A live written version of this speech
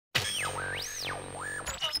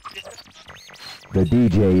the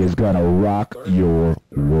DJ is gonna rock your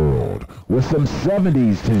world with some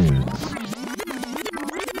 70s tunes.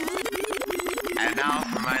 And now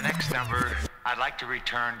for my next number, I'd like to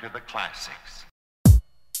return to the classics.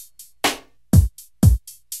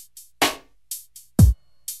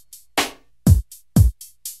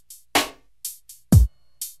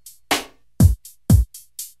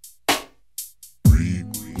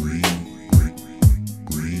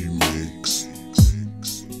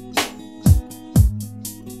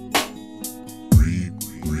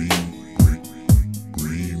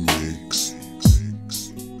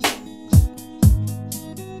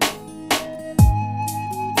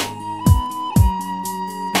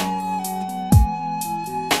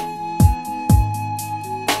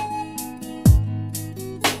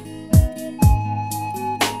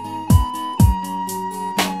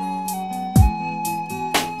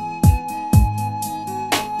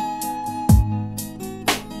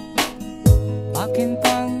 Akin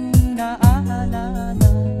pang naaalala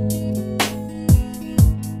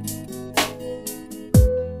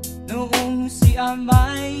noong si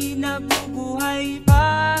ama'y nabubuhay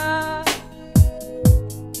pa.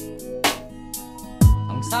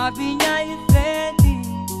 Ang sabi niya'y Freddy,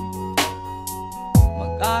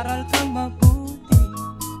 mag-aral kang mabuti,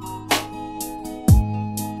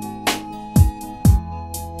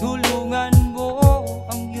 tulungan mo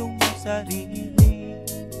ang iyong sarili.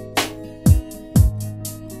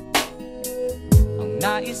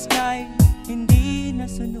 Nais niya'y hindi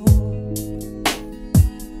nasunod,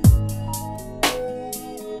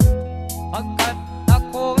 pagkat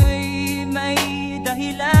ako'y may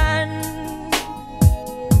dahilan.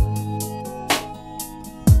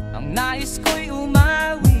 Ang nais ko'y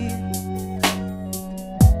umawit,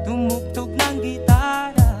 tumugtog ng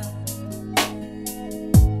gitara,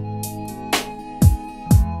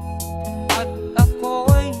 at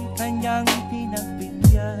ako'y kanyang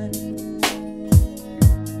pinagbigyan.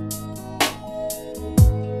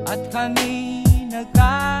 At kami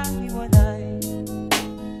nagkahiwalay,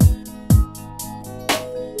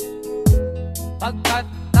 pagkat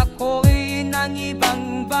ako'y ng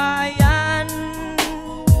ibang bayan.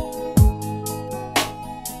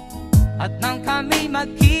 At nang kami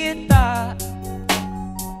magkita,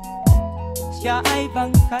 siya ay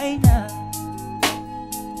bangkay na.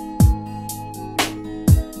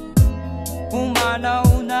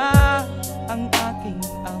 Pumanaw na ang aking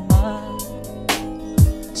ama.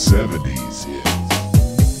 70s hit.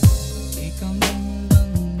 Di ka man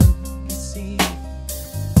lang nag-isip,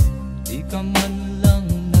 di ka man lang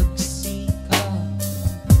nagsika,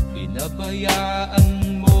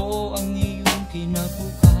 pinabayaan mo ang iyong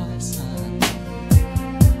kinabukasan.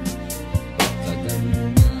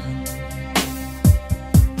 Pagkaganyan,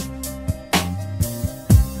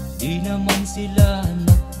 di naman sila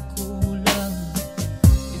nagkulang,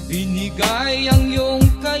 ibinigay ang iyong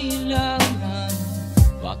kailangan.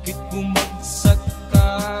 Bakit bumagsak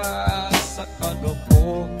ka sa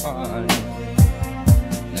kalokohan?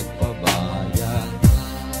 Nagpabaya ka,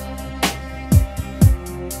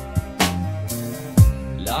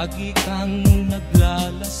 lagi kang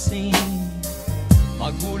naglalasing,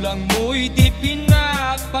 magulang mo'y di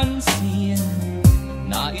pinapansin.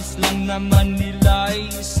 Nais lang naman nila'y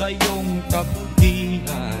sa iyong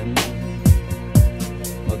kabutihan.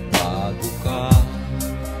 Magbago ka,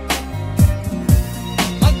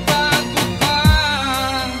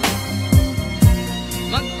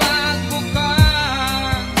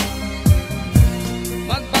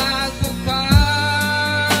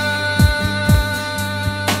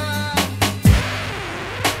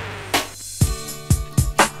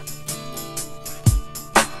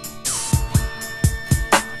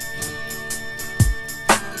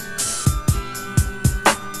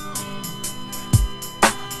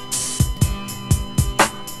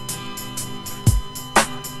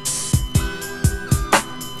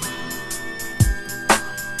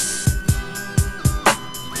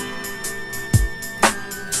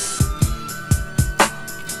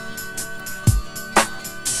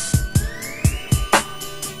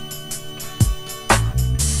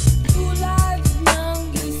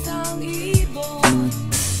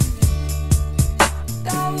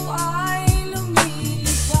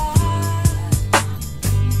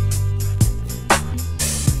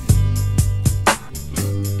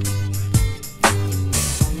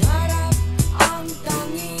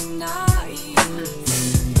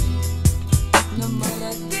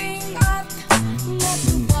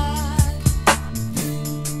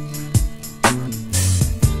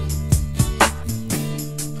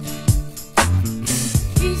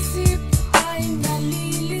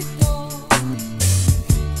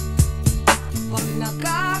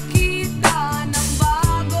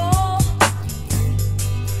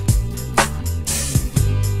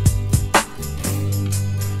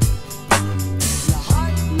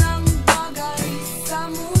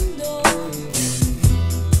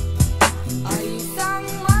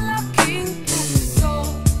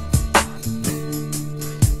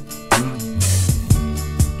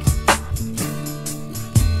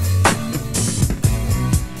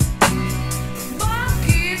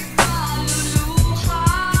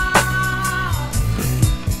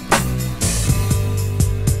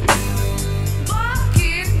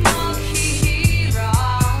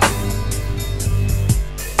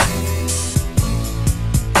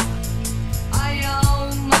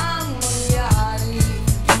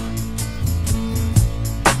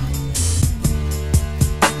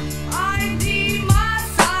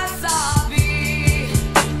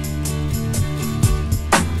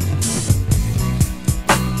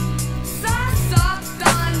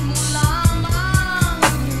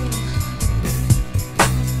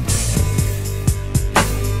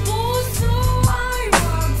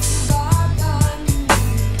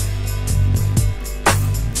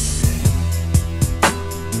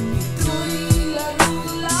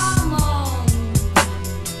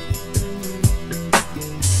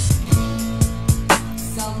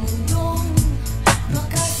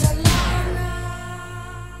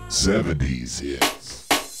 70s hits.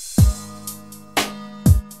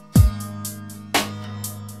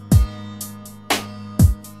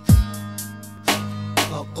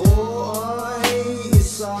 Ako ay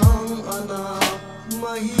isang anak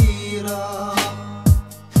mahirap.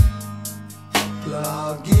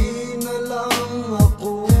 Lagi na lang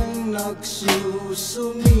akong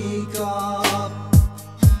nagsusumikap.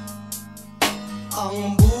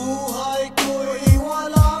 Ang buhay ko'y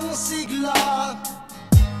walang sigla,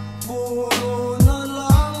 puro na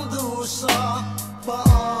lang dusa.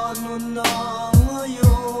 Paano na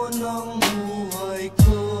ngayon ang buhay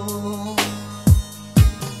ko?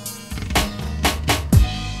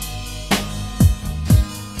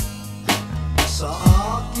 Sa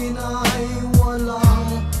akin ay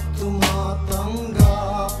walang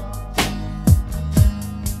tumatanggap.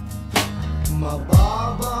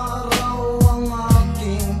 Mababa raw ang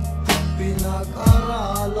aking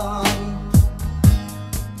pinag-aralan.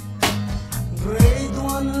 Grade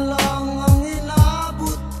 1 lang ang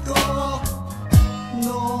inabot ko.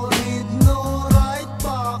 No read, no write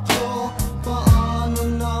pa ako. Paano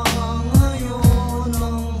na ngayon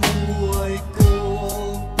ang buhay ko?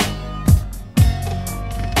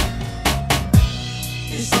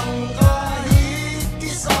 Isang kahit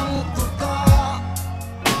isang tuka,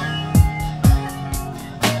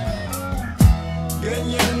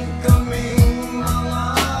 ganyan kaming mga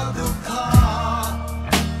dukha.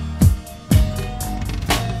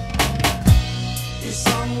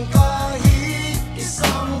 Isang kahit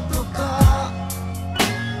isang tuka,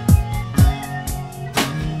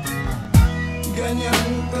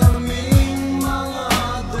 ganyan kaming mga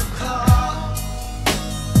dukha.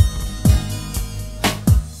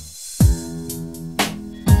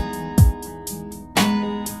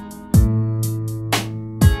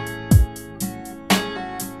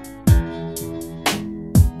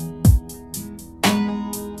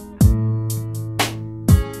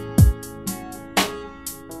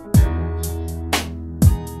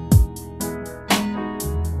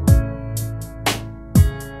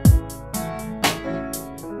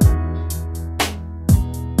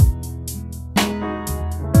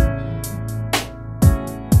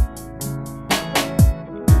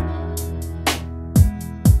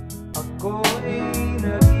 Ako'y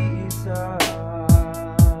nag-iisa,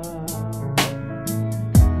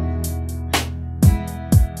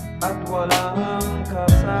 at walang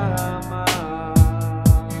kasama.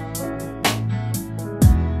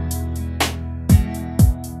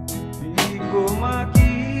 Di ko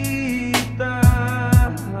makita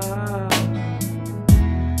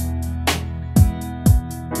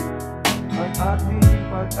ang ating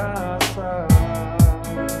pag-asa.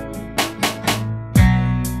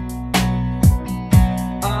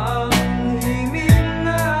 Ang himig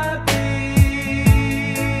natin,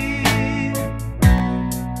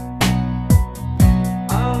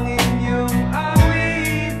 ang inyong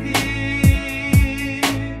awitin,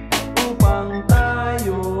 upang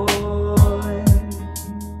tayo'y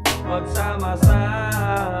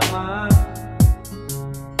magsama-sama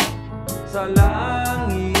sa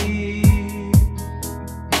langit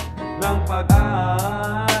ng pag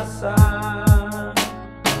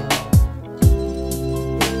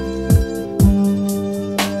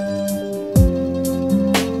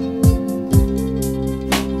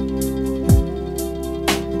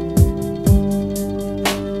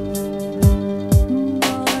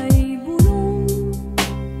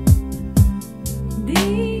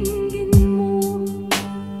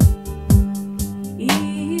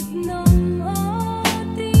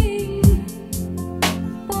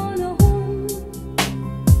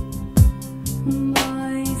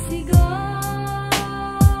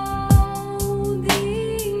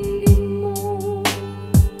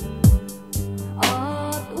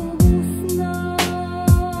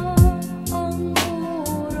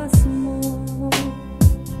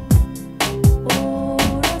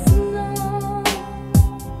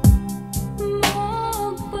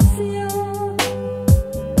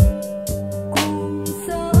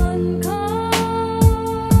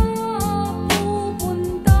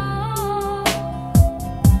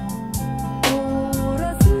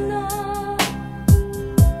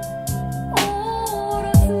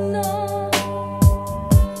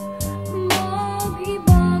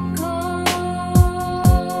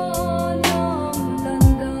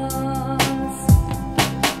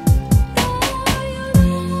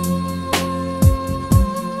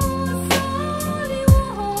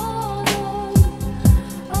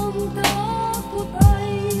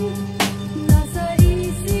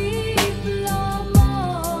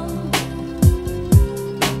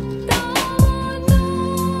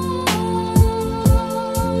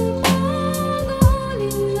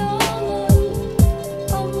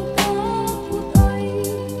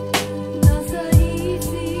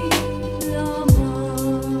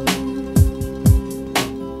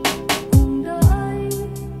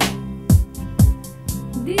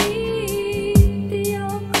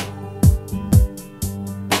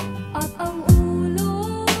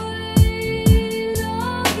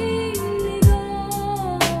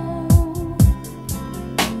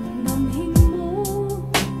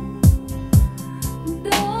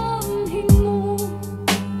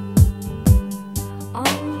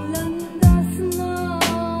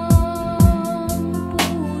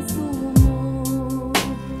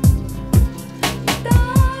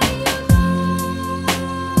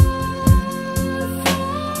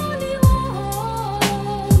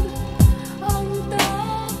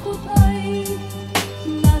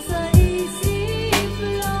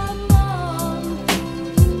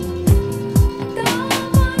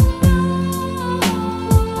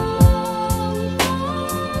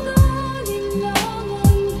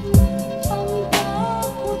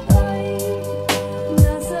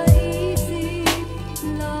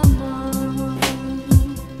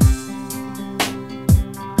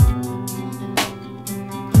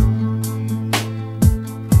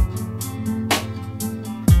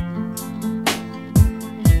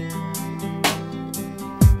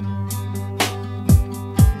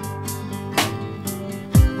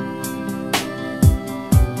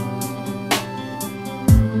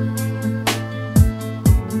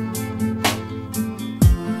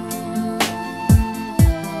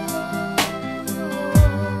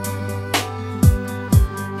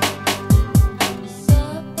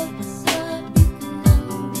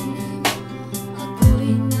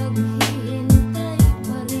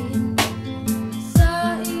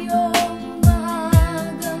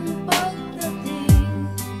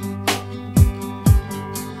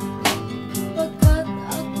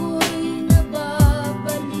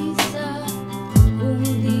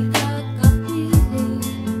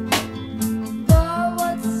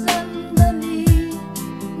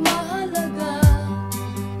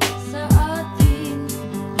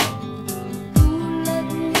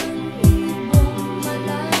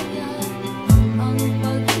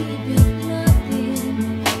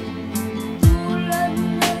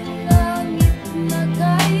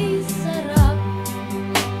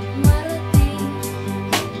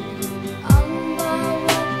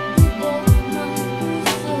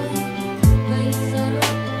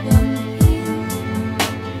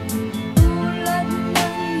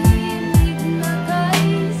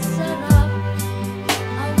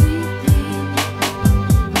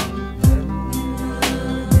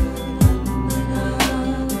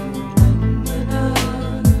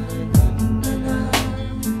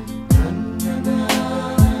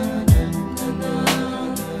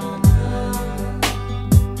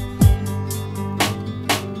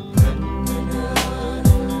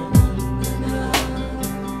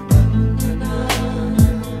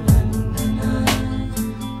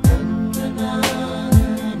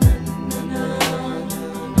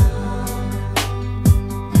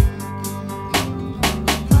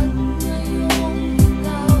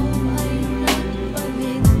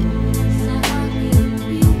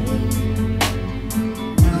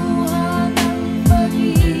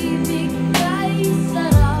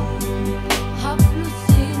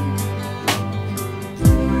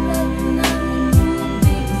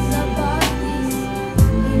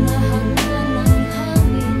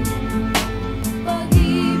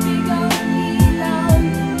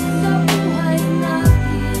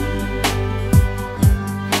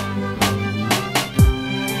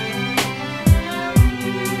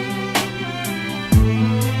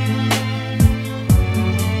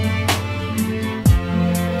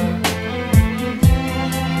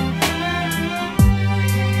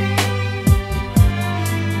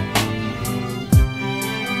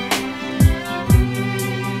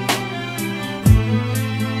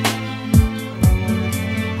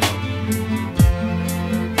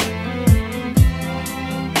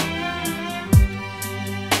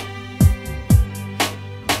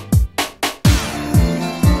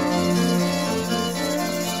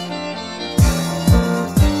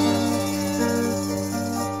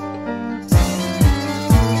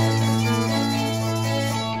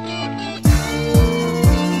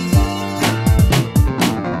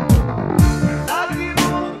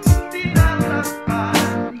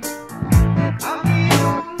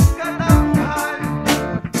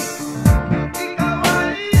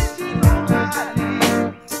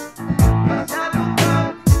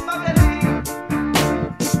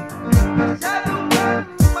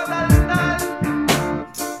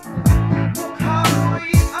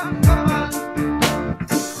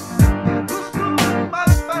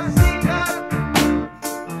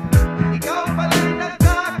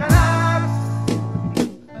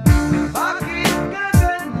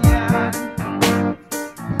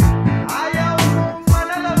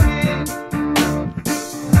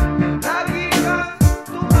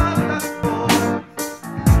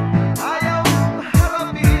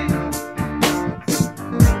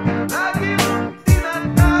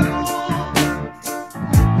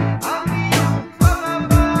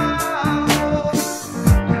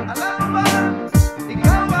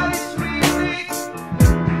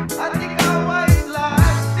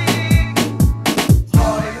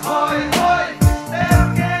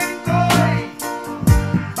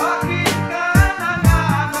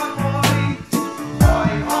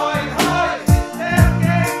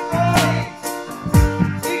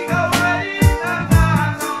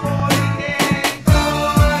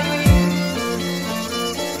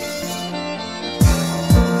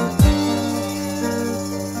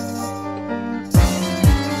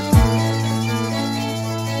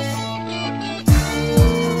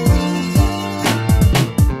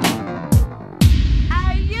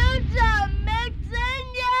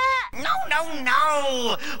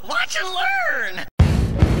burn!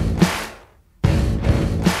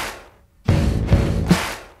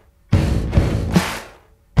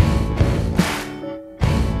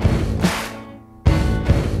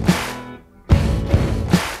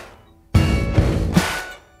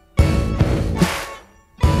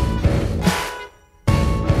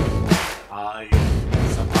 Ayon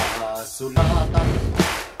sa kasulatan,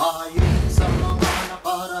 ayon sa mga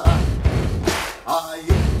nakaraan,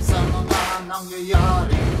 ayon sa mga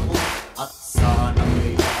nangyayari noon at sa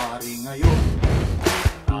nangyayari ngayon,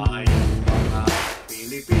 tayong mga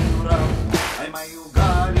Pilipino raw ay may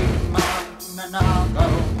ugaling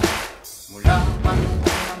magnanakaw mula pa noong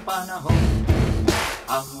unang panahon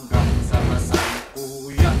hanggang sa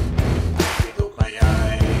kasalukuyan. Ito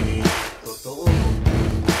kaya'y totoo,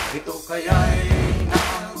 ito kaya'y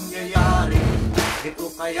nangyayari, ito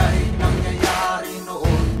kaya'y nangyayari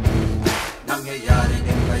noon, nangyayari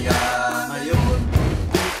din kaya ngayon.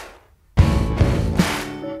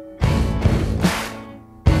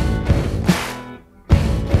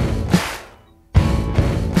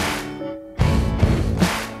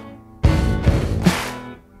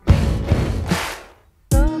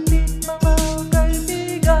 Lapit mga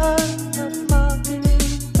kaibigan at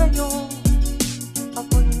makinig kayo.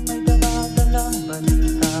 Ako'y may dala-dalang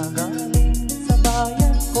balita galing sa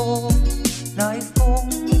bayan ko. Nais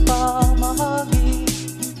kong ipamahagi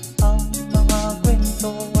ang mga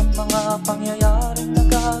kwento at mga pangyayaring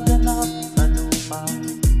nagaganap sa lupang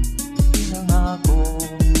pinangako.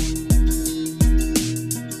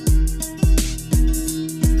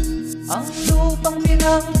 Ang lupang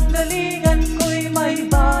pinanggalingan ko'y may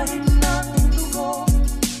bahin ng dugo.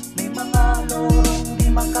 May mga lorong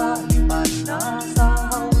di makalipad na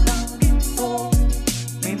sahaw ng ginto.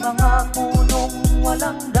 May mga punong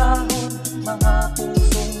walang dahon, mga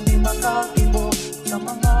pusong di makakibo sa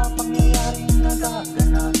mga pangyayaring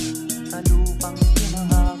nagaganap sa lupang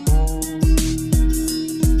pinangako.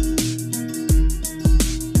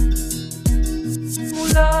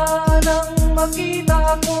 Mula nang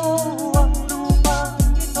makita ko ang lupang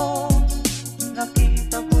ito,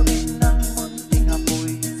 nakita ko rin ng munting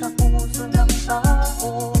apoy sa puso ng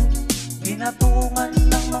tao. Pinatungan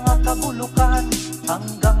ng mga kabulukan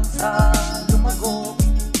hanggang sa lumago.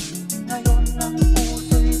 Ngayon ang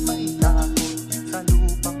puso'y may takot sa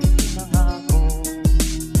lupang pinangako.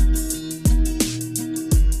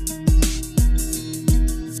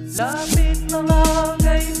 Lapit mga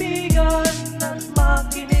kaibigan at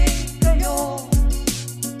makinig kayo.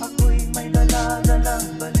 Ako'y may dala-dalang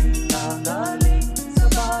balita galing sa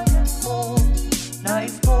bayan ko.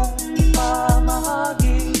 Nais kong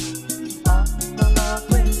ipamahagi ang mga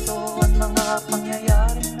kwento at mga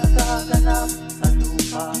pangyayaring nagaganap sa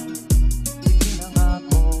lupang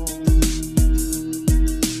ipinangako.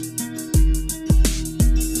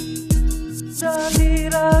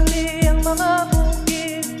 Dati-dati ang mga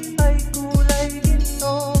bukid ay kulay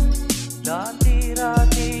ginto.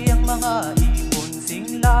 Dati-dati ang mga ibon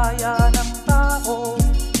singlaya ng tao.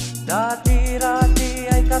 Dati-dati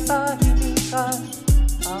ay katahimikan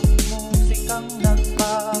ang musikang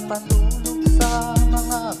nagpapatulog sa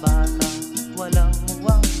mga batang walang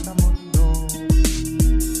muwang sa mundo.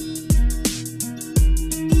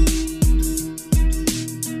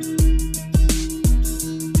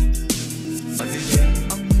 Madilim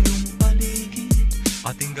ang iyong paligid,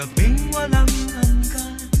 ating gabing walang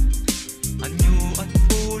hanggan. Anyo at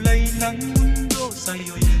kulay ng mundo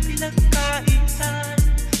sa'yo'y pinagkaitan.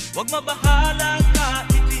 Huwag mabahala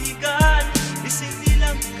kaibigan,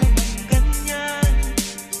 isinilang ka man ganyan.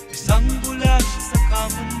 Isang bulag sa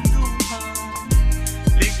kamunduhan,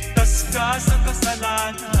 ligtas ka sa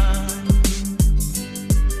kasalanan.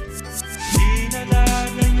 Di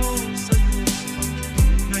nalalayo sa lupang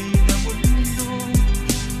tunay na mundo.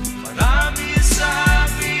 Marami sa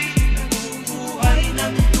amin nabubuhay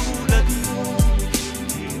ng tulad mo.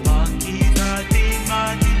 Di makita, di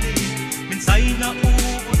madinig, minsa'y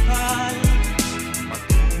nauutal.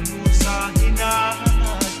 Patungo sa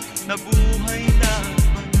hinahanap na buhay na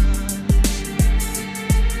banal.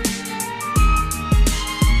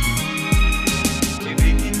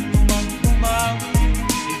 Ibigin mo mang umawi,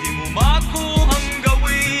 hindi mo makuhang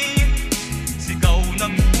gawin. Sigaw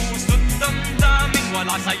ng puso't damdamin,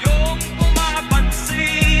 wala sa'yong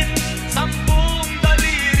pumapansin. Sampung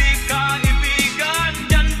daliri kaibigan,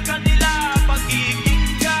 diyan ka nila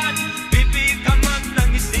pagkikinggan. Bibig ka man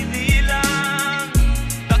ng isinilang,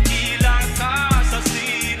 dakila ka sa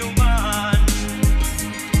sinuman.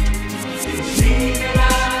 Hindi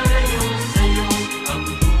nalalayo sa'yo ang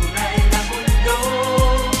tunay na mundo.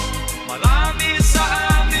 Marami sa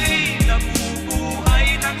amin nabubuhay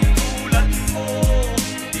ng tulad mo.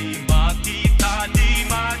 Di makita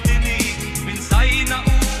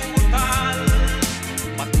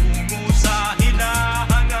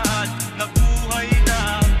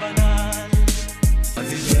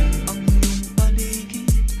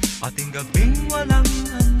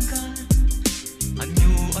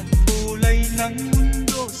ng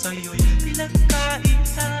mundo sa'yo'y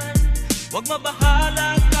pinagkaitan. Huwag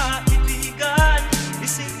mabahala kaibigan,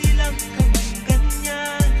 isinilang ka man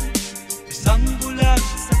ganyan. Isang bulag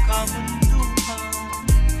sa kamunduhan,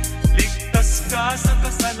 ligtas ka sa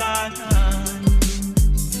kasalanan.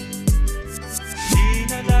 Di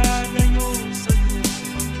nalalayo sa'yo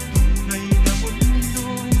ang tunay na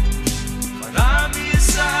mundo. Marami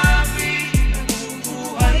sa amin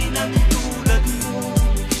nabubuhay ng tulad mo.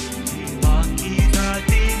 Di makita,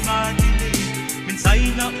 di madinig,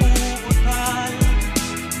 minsa'y nauutal.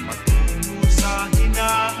 Patungo sa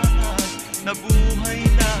hinahanap na buhay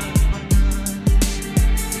na banal.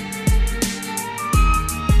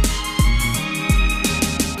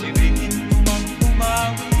 Ibigin mo mang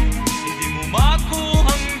umawi, hindi mo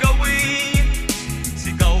makuhang gawin.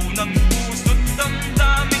 Sigaw ng puso't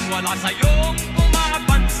damdamin, wala sa'yong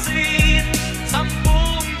pumapansin.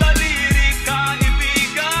 Sampung daliri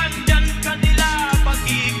kaibigan, diyan ka nila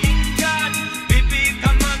pakikinggan. Pipi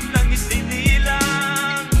ka man ng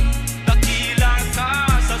isinilang, dakila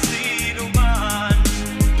ka sa sinuman.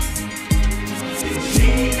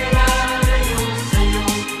 Hindi nalalayo sa'yo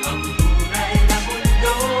ang tunay na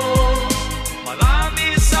mundo.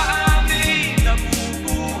 Marami sa amin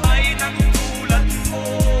nabubuhay ng tulad mo.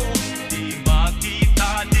 Di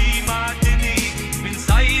makita, di madinig,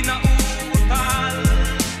 minsa'y nauutal.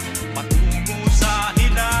 Patungo sa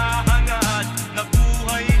hinahangad na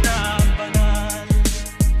buhay na banal.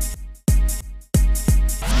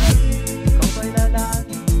 Ikaw ba'y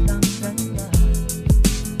lalaki ng ganda?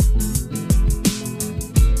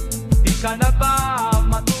 Di ka na ba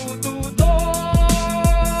matututo?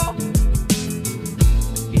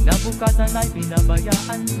 Kinabukasan ay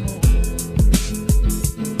binabayaan mo.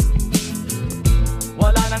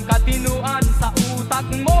 Wala nang katinuan sa utak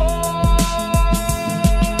mo.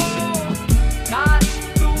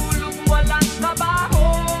 Kahit tulog walang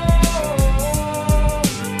trabaho.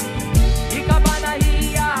 Di ka ba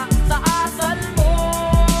nahiya sa asal mo?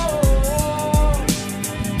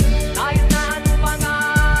 Kahit na ano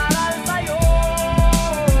pangaral sa'yo.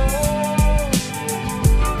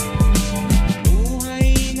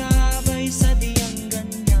 Buhay nga ba'y sadyang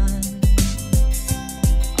ganyan?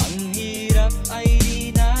 Ang hirap ay di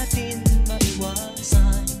natin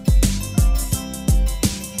maiwasan.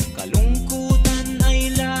 Kalungkutan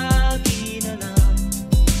ay lagi na lang.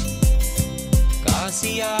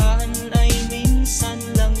 Kasiyahan ay minsan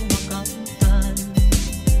lang makamtan.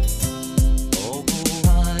 O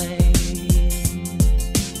buhay,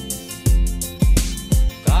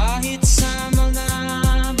 kahit sa mga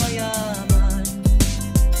mayaman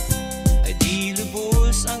ay di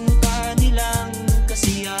lubos ang kanilang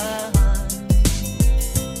kasiyahan.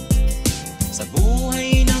 Sa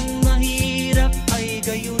buhay ng mahirap ay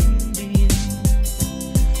gayon din,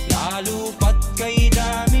 lalo pat kay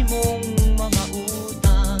dami mong mga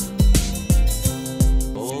utang.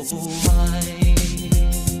 O buhay,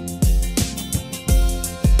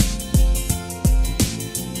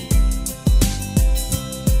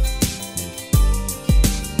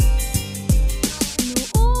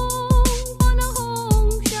 Noong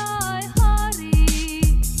panahong siya ay hari,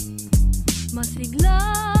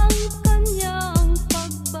 masiglang kanyang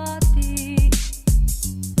pagbati.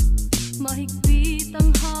 Mahigpit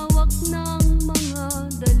ang hawak ng mga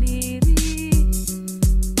daliri,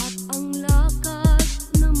 at ang lakad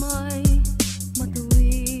na may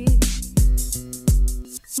matuwid.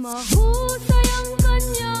 Mahusay ang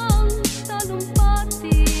kanyang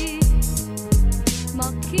talumpati,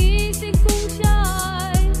 makisig kung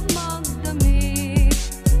siya'y magdamit.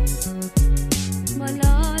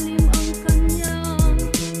 Malalim ang kanyang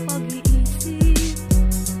pag-iisip,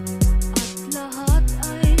 at lahat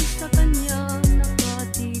ay sa kanya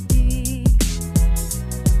nakatitig.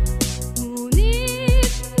 Ngunit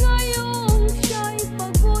ngayong siya'y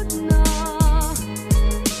pagod na,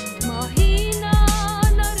 mahina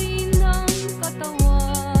na rin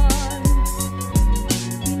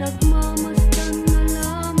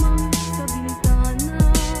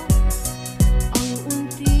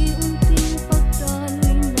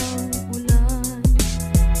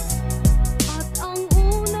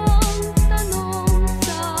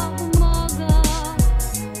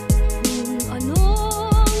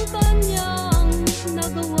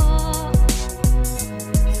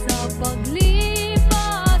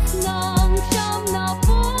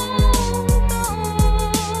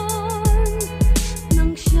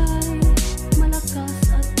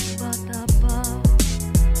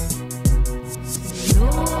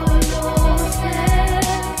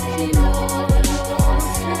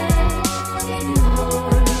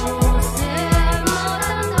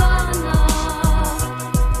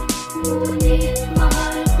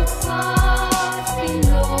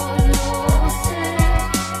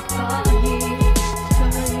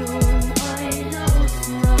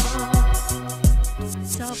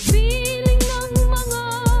piling ng mga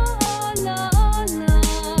alaala,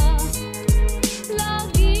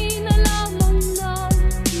 lagi na lamang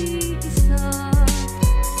nag-iisa.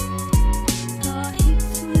 Kahit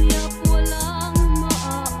sulyap walang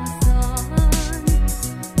maaasahan,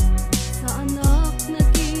 sa anak na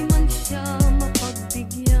di man siya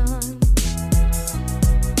mapagbigyan.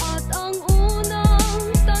 At ang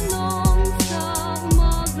unang tanong sa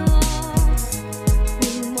umaga,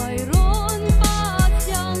 kung mayroon pa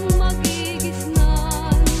siyang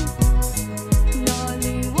magigisnan,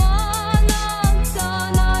 naliwanag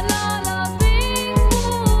sa nalalabing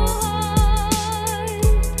buhay.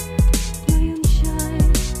 Ngayon siya'y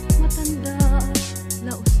matanda at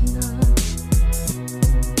laos na.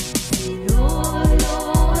 Si Lolo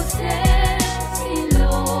Jose, si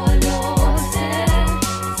Lolo Jose,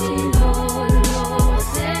 si Lolo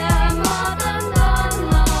Jose ay matanda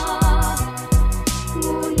na.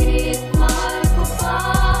 Ngunit mahal ko pa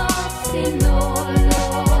si Lolo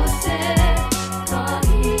Jose,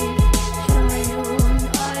 kahit siya ngayon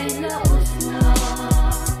ay laos na.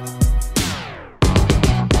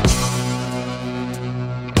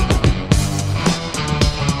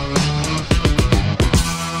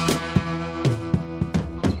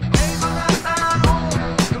 May mga taong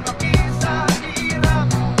lumaki sa hirap,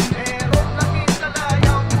 meron langit na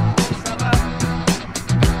layang sarap.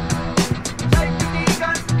 Sa'y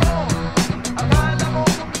tinigan mo, akala mo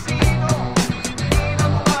kung sino, hindi na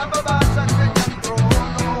bumababa sa kanyang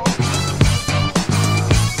trono.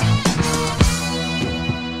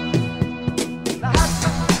 Lahat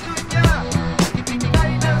ng gusto niya,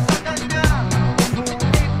 ibigay na sa kanya,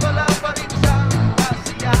 ngunit wala pa rin siyang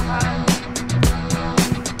kasiyahan.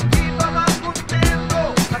 Di ba makontento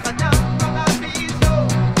sa kanyang mga biso,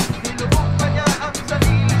 nilubog pa niya ang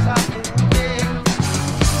sarili sa putik.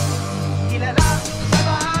 Kilalang sa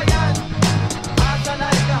bayan,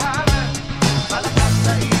 masalay kahangan, malakas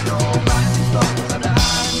na inuman, gusto sa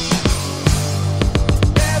daan.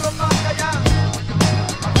 Pero pa kayang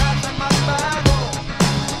makasang magbago,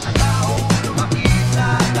 ang taong lumaki sa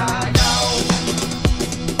layaw.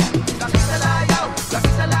 Laki sa layaw, teso.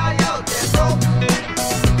 Laki sa layaw, teso.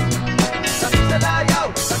 Laki sa layaw,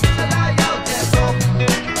 teso.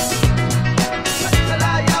 Laki sa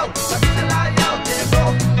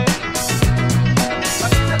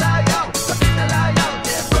layaw,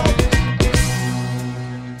 teso.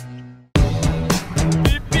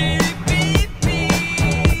 Beep, beep, beep,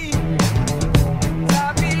 beep.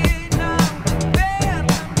 Sabi ng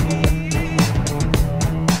Bernardine.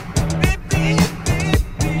 Beep, beep, beep,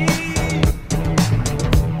 beep.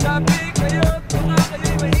 Sabi kayo't mga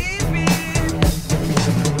kayo'y maipit.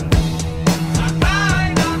 Sakay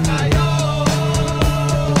na kayo,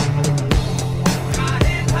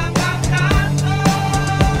 kahit hanggang kanto.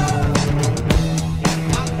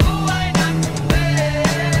 Ang buhay ng tuwid,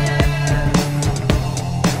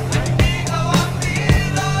 ay ikaw ang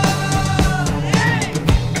pilo.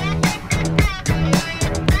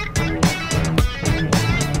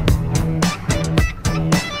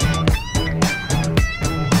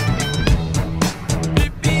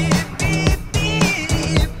 Beep, beep, beep,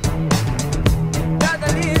 beep.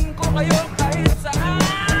 Dadalhin ko kayo kahit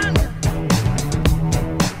saan.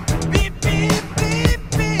 Beep, beep, beep,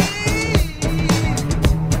 beep.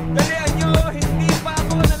 Dalian nyo, hindi pa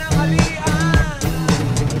ako nananghalian.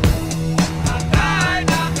 Sakay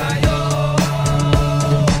na kayo,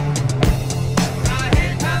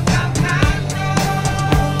 kahit hanggang kanto.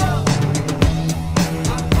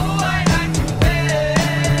 Ang buhay ng tuwid,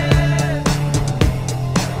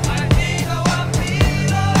 ay ikaw ang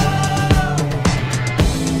pilo.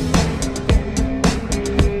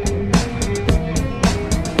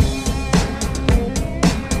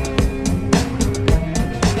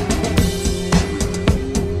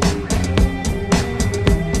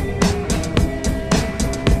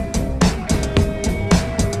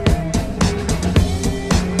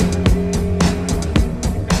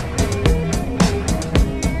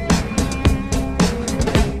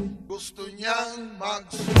 Gusto niyang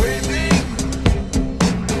magsulat